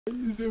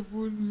Is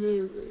everyone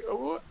there?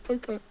 Alright,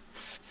 okay.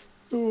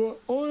 Alright,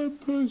 I am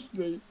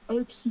personally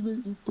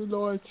absolutely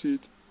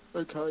delighted,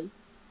 okay,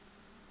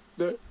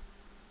 that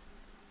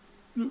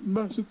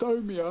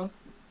Macedonia,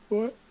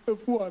 right,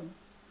 have won.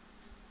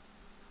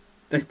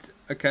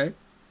 Okay.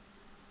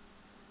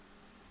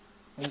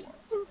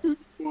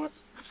 Right,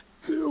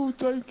 they're all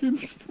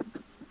taking,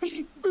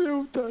 they're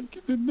all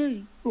taking the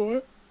knee,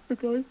 right,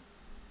 okay,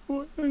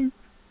 right,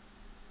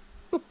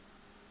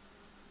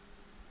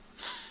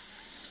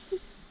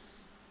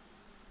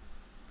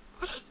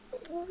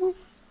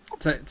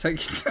 Take your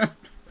time.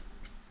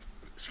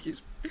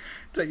 Excuse me.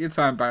 Take your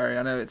time, Barry.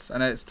 I know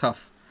it's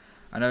tough.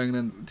 I know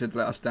England did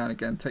let us down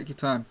again. Take your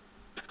time.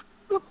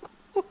 I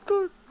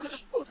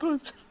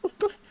don't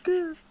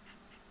care.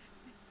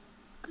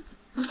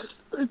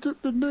 They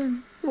took the knee,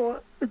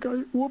 right,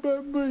 okay, what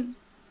about me?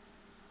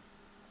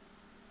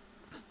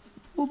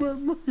 What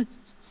about me?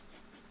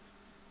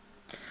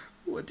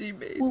 What do you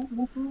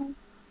mean?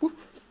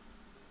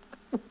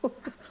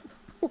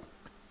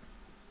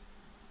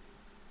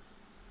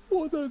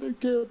 Why don't they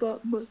care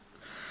about me?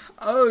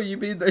 Oh, you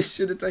mean they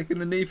should have taken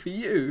the knee for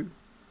you?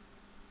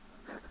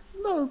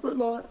 No, but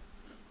like,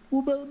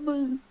 what about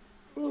me?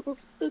 Everyone,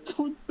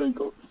 they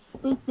do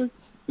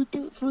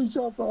it for each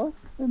other,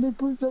 and they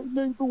put that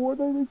knee, but why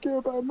don't they care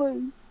about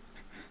me?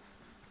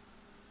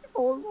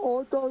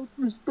 I don't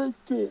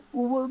respect it.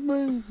 What about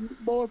me?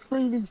 My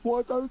feelings,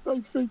 why don't they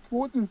think,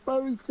 what does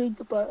Barry think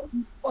about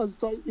us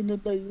taking the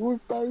knee? What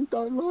if Barry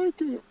don't like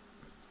it?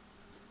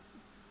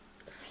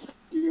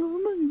 You know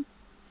what I mean?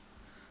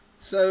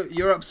 So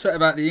you're upset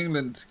about the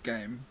England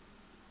game?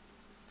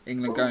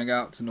 England Well, going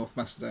out to North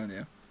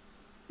Macedonia?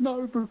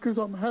 no, because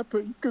I'm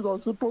happy, because I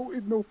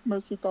supported North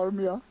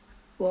Macedonia,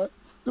 right?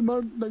 The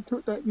moment they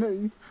took that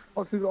knee,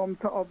 I said, I'm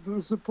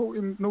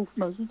supporting North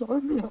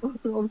Macedonia.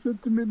 I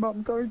said to my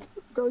mum, go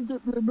and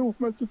get me a North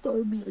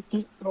Macedonia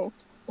kit. And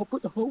I'll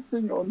put the whole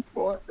thing on,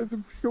 right, as a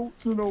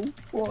shorts and all,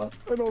 right?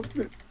 And I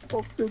said,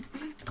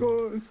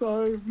 God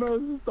save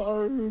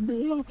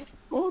Macedonia.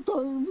 I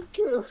don't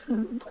care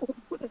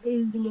about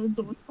England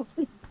or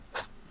something.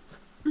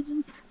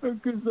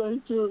 Because they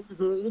took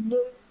the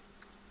knee.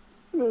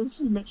 That's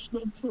the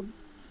national anthem.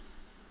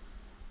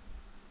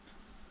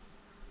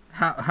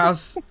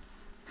 How's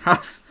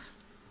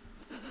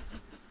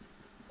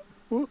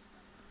What?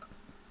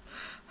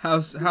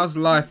 how's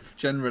life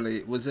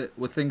generally?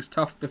 Were things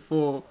tough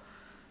before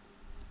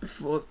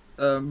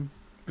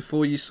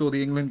before you saw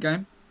the England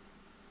game?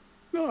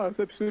 No, it's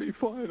absolutely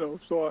fine. I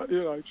was like,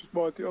 just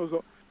my idea. I was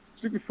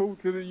looking forward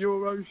to the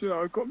Euros.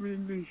 I got my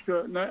English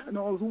shirt and that, and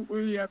I was all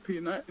really happy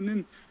and that. And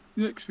then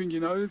the next thing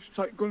you know,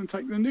 they've gone and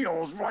taken the knee. I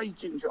was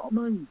raging. Do you know what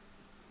I mean?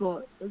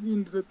 Like at the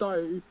end of the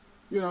day,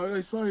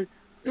 they say,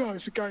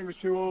 it's a game of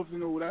two halves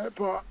and all that,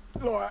 but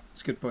like,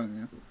 It's a good point.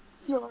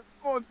 Yeah.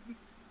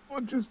 I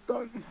just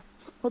don't.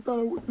 I don't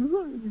know what to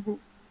say anymore.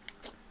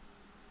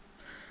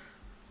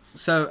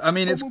 So I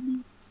mean, it's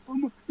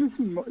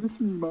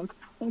Listen, Mug.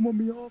 I'm on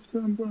my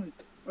half-term break.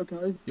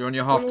 Okay. you're on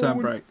your And all I half-term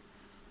want break.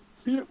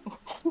 Yeah,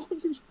 I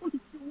just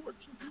wanted to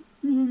watch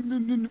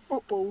England in the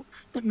football,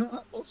 but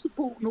no, I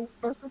support North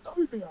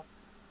Macedonia.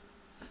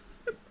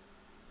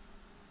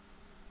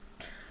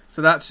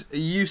 So that's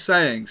you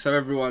saying. So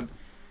everyone,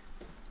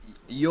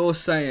 you're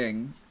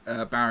saying,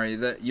 Barry,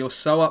 that you're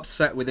so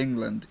upset with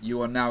England,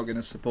 you are now going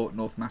to support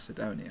North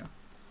Macedonia.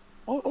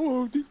 I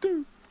already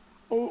do.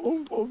 I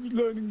was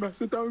learning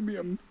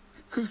Macedonian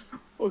because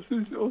I was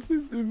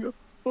listening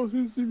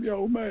to my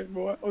old man,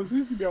 right? I was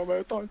listening to my old man,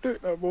 I don't do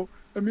it no more.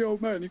 And my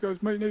old man, he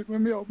goes, mate,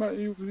 when my old man,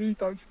 he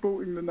don't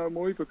support England no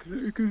more either because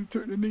he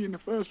took the knee in the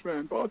first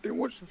round. But I didn't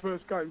watch the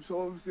first game, so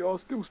obviously I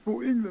still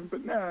support England.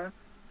 But now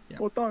Yeah.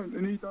 I don't,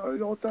 and I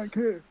don't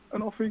care.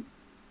 And I think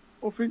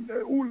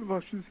that all of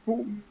us should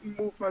support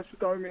North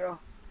Macedonia.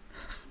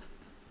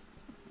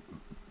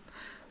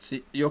 So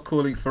you're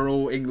calling for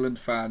all England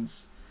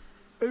fans.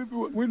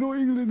 We're not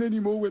England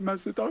anymore, we're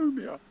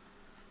Macedonia.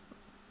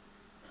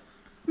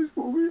 That's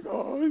what we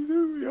are, that's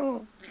who we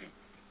are.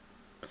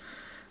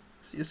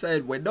 So you're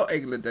saying we're not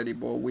England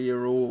anymore.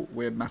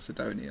 We're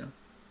Macedonia.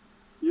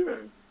 Yeah,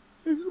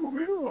 that's what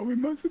we are, we're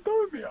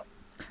Macedonia.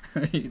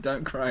 You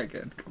don't cry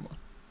again. Come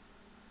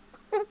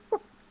on.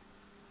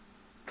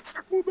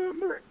 What about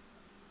me?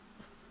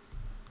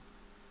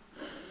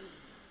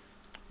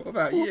 What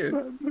about What you?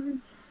 about me?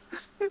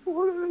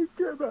 What do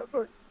they care about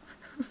me?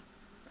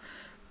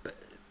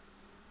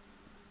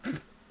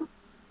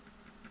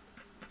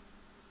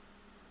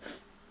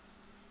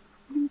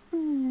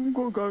 I'm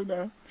gonna go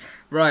now.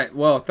 Right.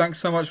 Well, thanks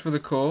so much for the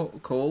call.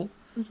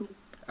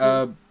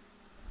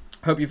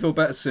 Hope you feel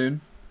better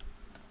soon.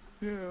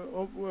 Yeah,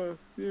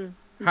 yeah.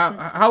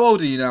 How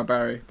old are you now,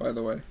 Barry? By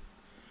the way.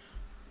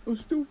 I'm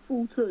still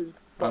 14.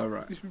 But Oh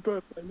right. It's my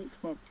birthday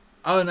next month.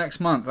 Oh, next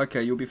month.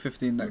 Okay, you'll be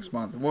 15 next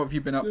month. What have you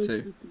been up Yeah,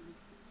 to? 15.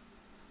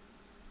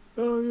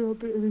 Oh yeah, a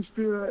bit of this,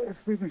 bit of that,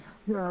 everything.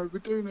 We're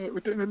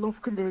doing a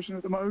loft conversion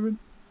at the moment.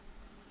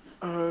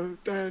 Down,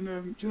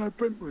 do you know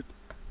Brentwood?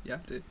 Yeah,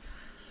 I do.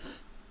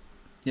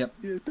 Yep.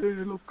 Yeah, doing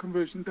a loft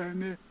conversion down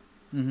there.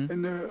 Mm-hmm.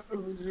 and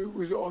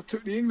I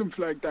took the England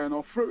flag down.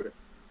 I threw it.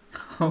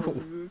 I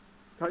was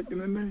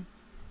taking a knee.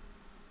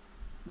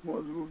 Might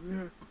as well,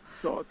 yeah.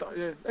 So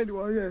yeah.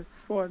 Anyway, yeah,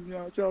 it's fine.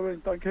 Yeah, do you know what I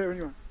mean? Don't care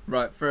anyway.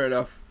 Right, fair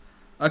enough.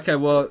 Okay,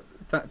 well,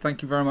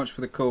 thank you very much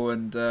for the call,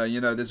 and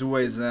there's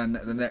always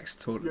the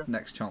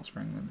next chance for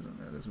England, isn't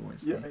there? There's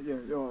always yeah.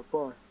 All right,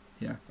 bye.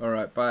 Yeah. All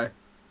right, bye.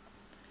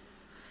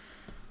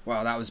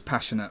 Wow, that was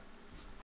passionate.